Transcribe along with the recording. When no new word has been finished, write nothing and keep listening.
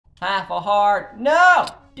Half a heart. No!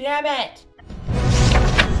 Damn it!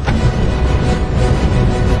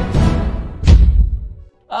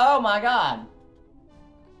 Oh my god.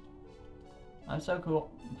 I'm so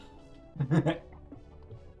cool.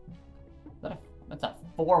 That's a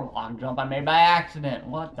 4-block jump I made by accident.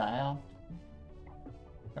 What the hell?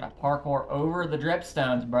 Gotta parkour over the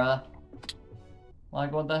dripstones, bruh.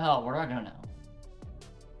 Like, what the hell? Where do I go now?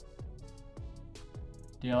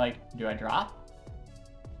 Do I drop?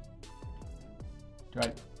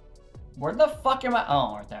 Where the fuck am I?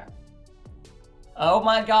 Oh, right there. Oh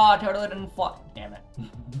my god, totally didn't fly. Damn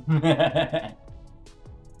it.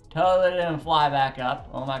 Totally didn't fly back up.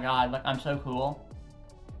 Oh my god, look, I'm so cool.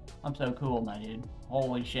 I'm so cool, my dude.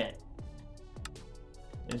 Holy shit.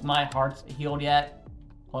 Is my heart healed yet?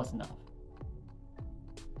 Close enough.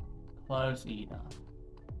 Close enough.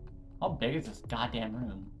 How big is this goddamn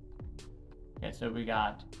room? Okay, so we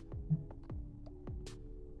got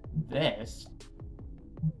this.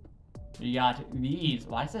 We got these.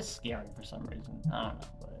 Why is this scary for some reason? I don't know,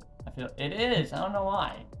 but I feel it is. I don't know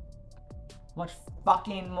why. How much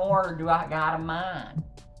fucking more do I got in mind?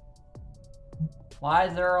 Why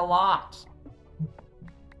is there a lot?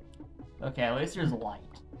 Okay, at least there's light.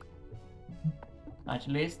 At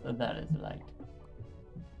least that is light.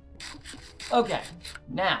 Okay,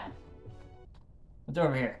 now what's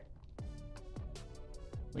over here?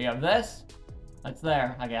 We have this. That's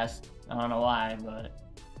there, I guess. I don't know why, but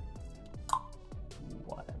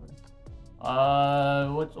whatever.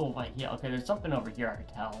 What's over here? Okay, there's something over here I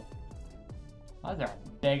can tell. Why is there a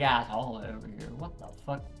big ass hallway over here? What the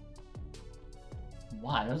fuck?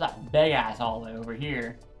 Why? There's a big ass hallway over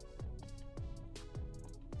here.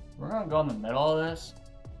 We're gonna go in the middle of this.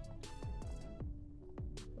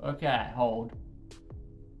 Okay, hold.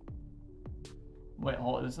 Wait,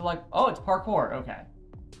 hold. This is like, oh, it's parkour. Okay.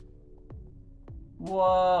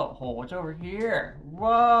 Whoa, hold. What's over here?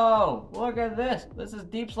 Whoa, look at this. This is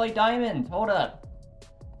deep slate diamonds. Hold up.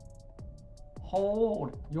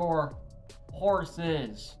 Hold your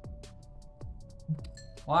horses.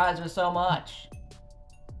 Why is there so much?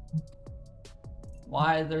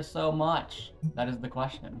 Why is there so much? That is the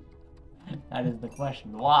question. That is the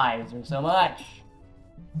question. Why is there so much?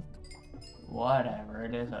 Whatever,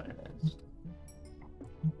 it is what it is.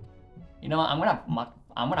 You know what, I'm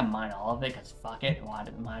gonna mine all of it, cause fuck it, why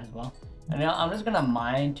didn't might as well. And now I'm just gonna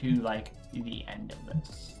mine to like the end of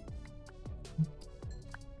this.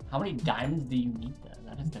 How many diamonds do you need though?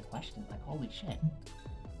 That is the question, like holy shit.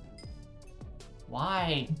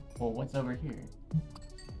 Why? Well, what's over here?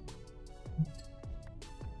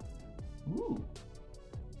 Ooh.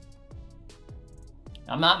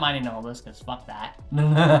 I'm not mining all this because fuck that.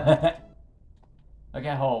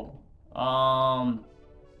 Okay, hold.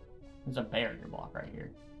 There's a barrier block right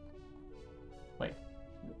here. Wait,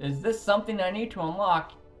 is this something I need to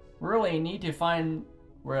unlock? Really need to find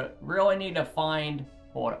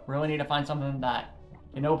something that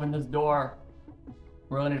can open this door.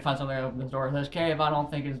 Really need to find something to open this door. This cave I don't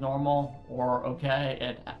think is normal or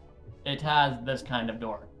okay. It has this kind of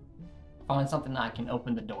door. Find something that can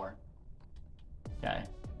open the door. Okay.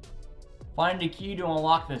 Find the key to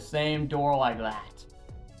unlock the same door like that.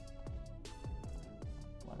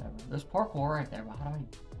 Whatever. There's parkour right there, but how do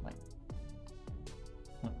I, like...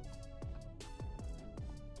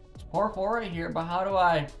 There's parkour right here, but how do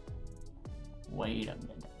I... Wait a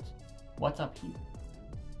minute. What's up here?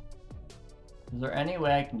 Is there any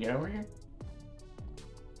way I can get over here?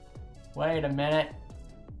 Wait a minute.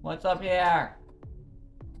 What's up here?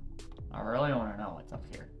 I really want to know what's up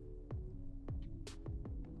here.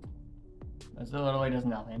 This literally does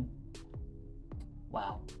nothing.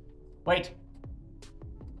 Wow. Wait!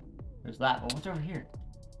 There's that, but what's over here?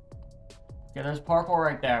 Okay, there's parkour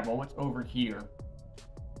right there, but what's over here?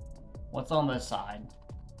 What's on this side?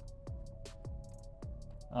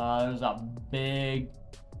 There's a big...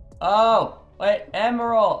 Oh! Wait,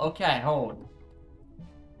 emerald! Okay, hold.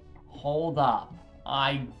 Hold up.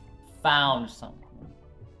 I found something.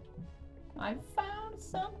 I found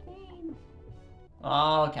something.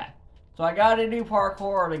 Okay. So I gotta do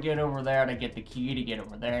parkour to get over there to get the key, to get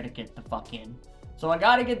over there to get the fucking... So I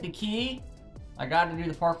gotta get the key. I gotta do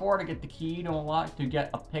the parkour to get the key to unlock, to get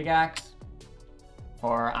a pickaxe.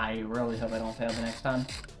 For I really hope I don't fail the next time.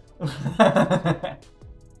 I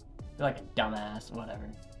feel like a dumbass,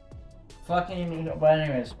 whatever. Fucking, but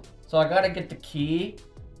anyways. So I gotta get the key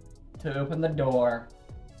to open the door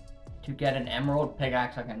to get an emerald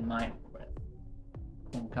pickaxe I can mine with.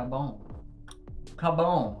 And kaboom.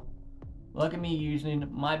 Kaboom. Look at me using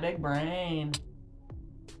my big brain.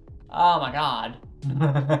 Oh my god.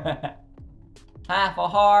 Half a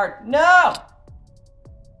heart. No!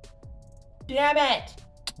 Damn it!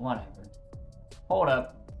 Whatever. Hold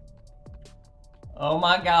up. Oh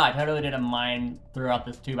my god, I totally did a mine throughout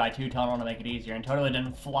this 2x2 tunnel to make it easier and totally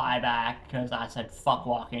didn't fly back because I said fuck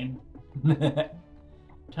walking.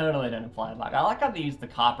 Totally didn't fly back. I like how they use the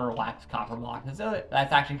wax copper block.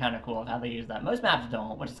 That's actually kind of cool how they use that. Most maps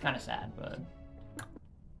don't, which is kind of sad, but it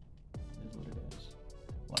is what it is.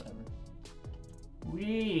 Whatever.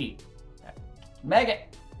 Wee! Make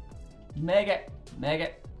it! Make it! Make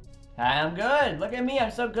it! I'm good! Look at me,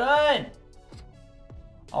 I'm so good!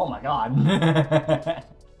 Oh my god.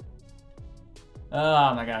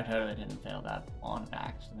 Oh my god, I totally didn't fail that on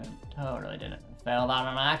accident. Totally didn't fail that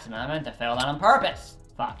on accident. I meant to fail that on purpose.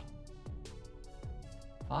 Fuck.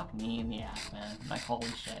 Fuck me in the ass, man. Like, holy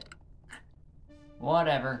shit.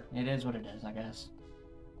 Whatever. It is what it is, I guess.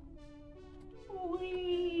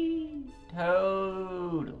 Whee!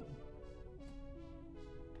 Totally.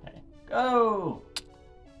 Okay. Go!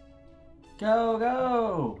 Go,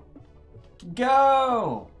 go!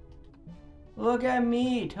 Go! Look at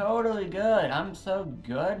me, totally good. I'm so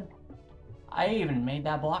good. I even made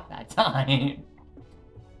that block that time.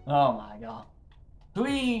 Oh my god.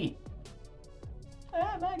 Whee!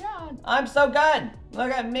 Oh my god. I'm so good.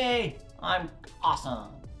 Look at me. I'm awesome.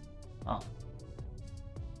 Oh.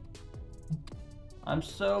 I'm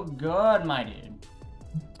so good, my dude.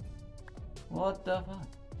 What the fuck?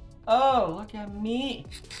 Oh, look at me.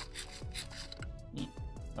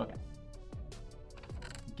 Okay.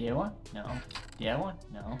 Get one? No. Get one?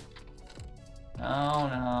 No. Oh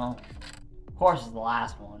no. Of course it's the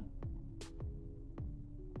last one.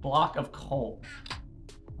 Block of coal.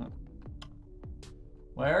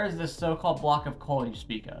 Where is this so-called block of coal you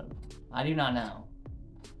speak of? I do not know.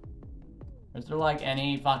 Is there like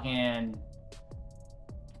any fucking...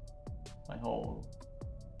 Wait, hold.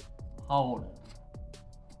 Hold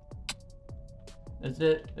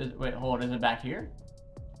it. Wait, hold, is it back here?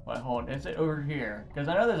 Wait, hold, is it over here? Because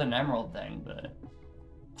I know there's an emerald thing, but...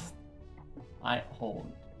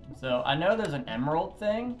 hold. So, I know there's an emerald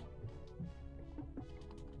thing.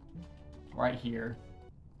 Right here.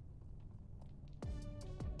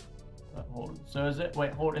 But hold, so is it,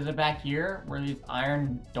 wait, hold, is it back here where these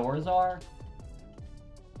iron doors are?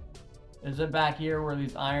 Is it back here where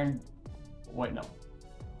these iron... Wait, no.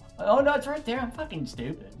 Oh no, it's right there, I'm fucking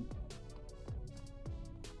stupid.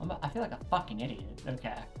 I feel like a fucking idiot.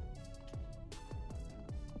 Okay.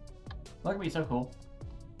 Look at me, so cool.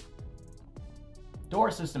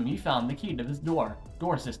 Door system, you found the key to this door.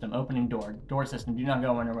 Door system, opening door. Door system, do not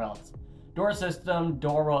go anywhere else. Door system,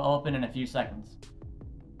 door will open in a few seconds.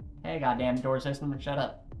 Hey, goddamn door system, shut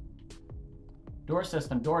up. Door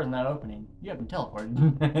system, door is not opening. You have been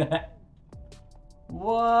teleported.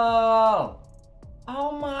 Whoa!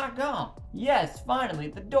 Oh my god! Yes, finally,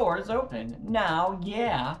 the door is open. Now,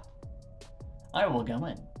 yeah. I will go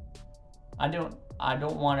in.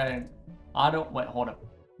 Wait, hold up.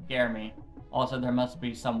 Scare me. Also, there must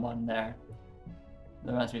be someone there.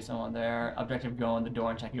 There must be someone there. Objective, go in the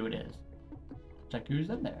door and check who it is. Check who's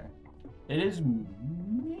in there. It is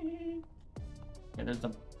me. Okay, there's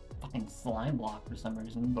a fucking slime block for some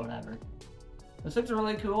reason, but whatever. This looks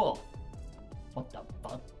really cool. What the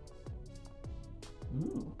fuck?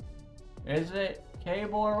 Ooh. Is it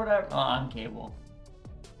Cable or whatever? Oh, I'm Cable.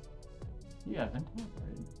 You have been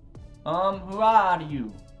teleported. Who are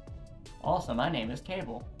you? Also, my name is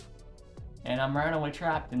Cable. And I'm randomly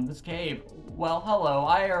trapped in this cave. Well, hello,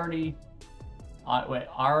 I already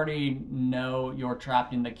know you're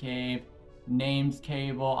trapped in the cave. Name's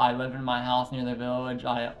Cable. I live in my house near the village.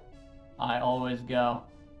 I always go.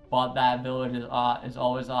 But that village is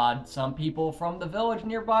always odd. Some people from the village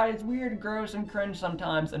nearby is weird, gross, and cringe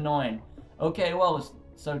sometimes, annoying. Okay, well,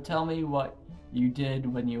 so tell me what you did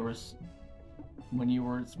when you were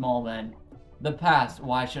small then. The past,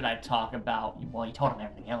 why should I talk about? Well, you told him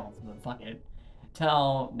everything else, but fuck it.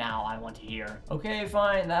 Tell now, I want to hear. Okay,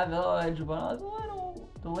 fine, that village, when I was little,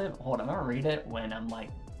 to live. Hold on, I'm gonna read it when I'm like...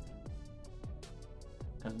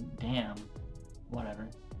 Cause damn, whatever.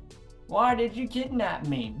 Why did you kidnap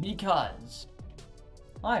me? Because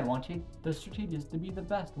I wanted the Strategist to be the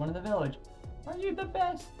best one in the village. Are you the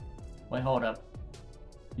best? Wait, hold up.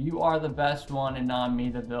 You are the best one and not me.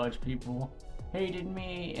 The village people hated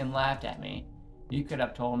me and laughed at me. You could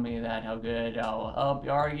have told me that how good I'll help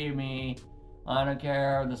you argue me. I don't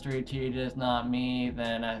care, the Strategist, not me.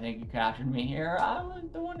 Then I think you captured me here. I was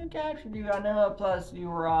the one who captured you. I know, plus you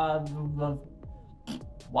were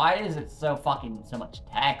why is it so much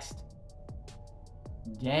text?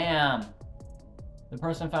 Damn. The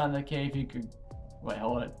person found the cave, you could... Wait,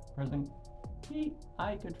 hold it.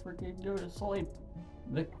 I could freaking go to sleep.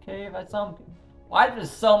 The cave at some... Why is there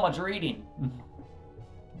so much reading?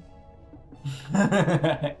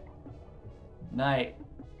 Night.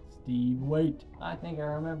 Steve, wait. I think I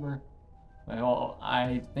remember. Well,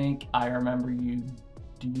 I think I remember you.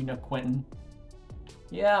 Do you know Quentin?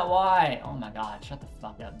 Yeah, why? Oh my god, shut the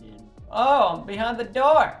fuck up, dude. Oh, I'm behind the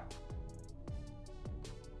door!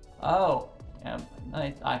 Oh, yeah,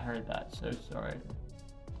 nice. I heard that, so sorry.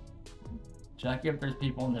 Check if there's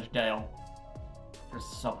people in this jail. There's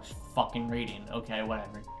so much fucking reading. Okay,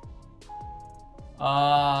 whatever.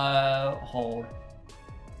 Hold.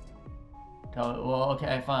 Well,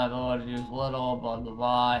 okay, fine. The Lord is little, blah, blah,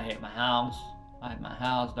 blah. I hate my house. I hate my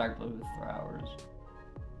house, dark blue with flowers.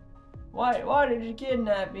 Why did you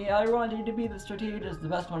kidnap me? I wanted to be the strategist, the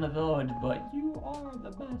best one in the village, but you are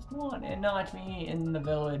the best one, and not me in the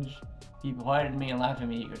village. People hated me and laughed at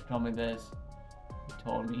me. You told me this. You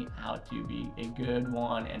told me how to be a good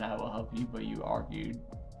one, and I will help you, but you argued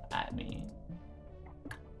at me.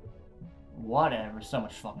 Whatever, so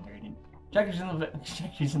much fucking reading. Check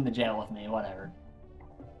who's in the jail with me, whatever.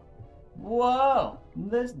 Whoa,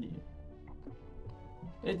 this dude.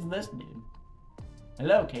 It's this dude.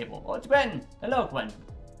 Hello, Cable. Oh, it's Quentin. Hello, Quentin.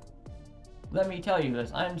 Let me tell you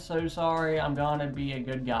this. I'm so sorry. I'm gonna be a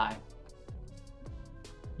good guy.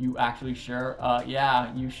 You actually sure?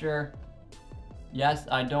 Yeah, you sure? Yes,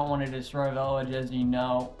 I don't want to destroy villages, you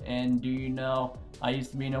know. And do you know, I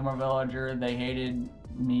used to be no more villager. They hated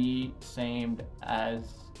me, same as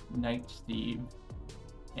EnderliteSteve.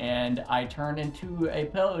 And I turned into a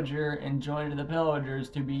pillager and joined the pillagers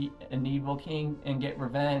to be an evil king and get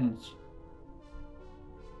revenge.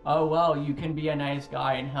 Oh well, you can be a nice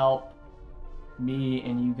guy and help me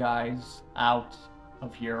and you guys out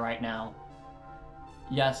of here right now.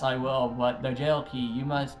 Yes, I will, but the jail key, you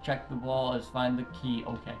must check the walls, find the key.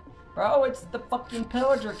 Okay. Bro, it's the fucking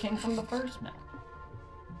pillager king from the first map.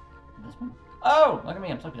 This one? Oh, look at me,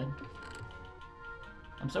 I'm so good.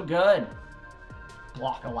 I'm so good.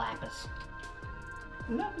 Block of lapis.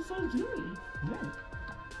 Lapis lazuli.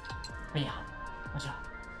 Yeah. What's up?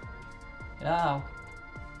 Hello?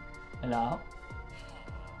 Hello?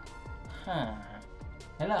 Huh.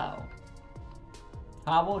 Hello.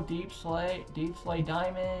 Hobble deep slay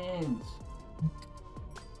diamonds.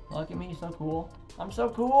 Look at me, so cool. I'm so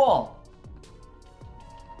cool.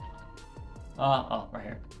 Oh, right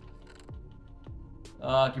here.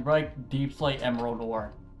 Can break deep slate emerald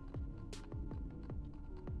ore.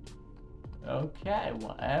 Okay,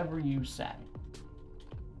 whatever you say.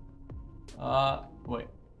 Wait.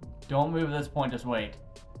 Don't move at this point, just wait.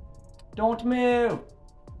 Don't move!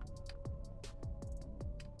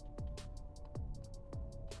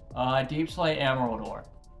 Deep slate emerald ore.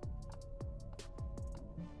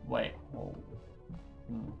 Wait, hold.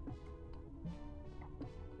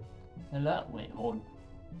 Hello? Wait, hold.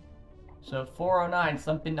 So 409,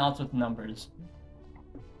 something else with numbers.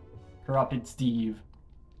 Corrupted Steve.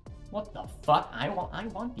 What the fuck? I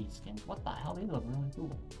want these skins. What the hell? These look really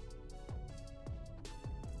cool.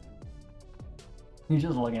 He's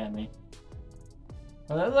just looking at me.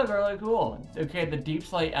 Oh, those look really cool. Okay, the deep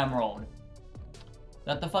slate emerald. Is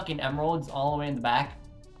that the fucking emeralds all the way in the back?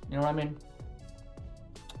 You know what I mean?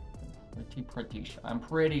 Pretty sure. I'm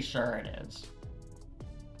pretty sure it is.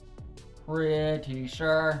 Pretty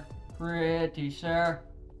sure. Pretty sure.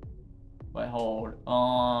 Wait, hold.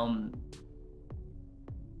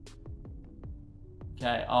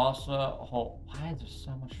 Okay, also, hold. Why is there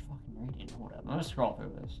so much fucking reading? Hold up. I'm gonna scroll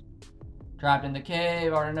through this. Trapped in the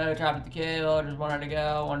cave. Already know. Trapped in the cave. I just wanted to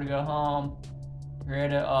go home.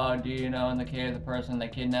 Created, do you know in the cave the person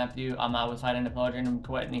that kidnapped you? I was hiding in the pillager and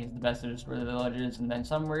quit, and he's the best to destroy the villages. And then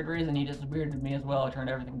some weird reason he disappeared with me as well. Turned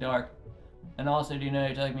everything dark. And also, do you know,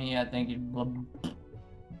 you took me, I think you...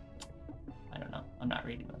 I don't know. I'm not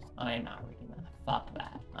reading this. I am not reading that. Fuck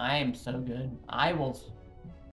that. I am so good. I will...